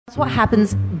What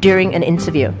happens during an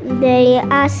interview? They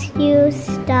ask you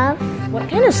stuff. What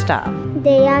kind of stuff?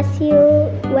 They ask you,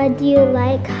 what do you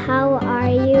like? How are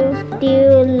you? Do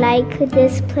you like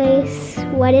this place?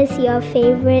 What is your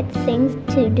favorite thing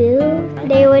to do?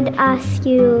 They would ask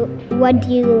you, what do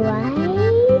you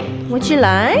like? What you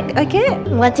like? Okay.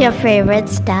 What's your favorite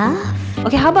stuff?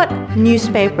 Okay, how about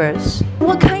newspapers?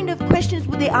 What kind of questions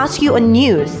would they ask you on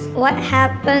news? What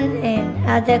happened in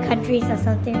other countries or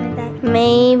something like that?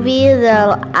 Maybe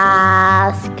they'll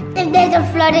ask if there's a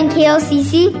flood in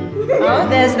KLCC.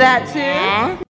 There's that too.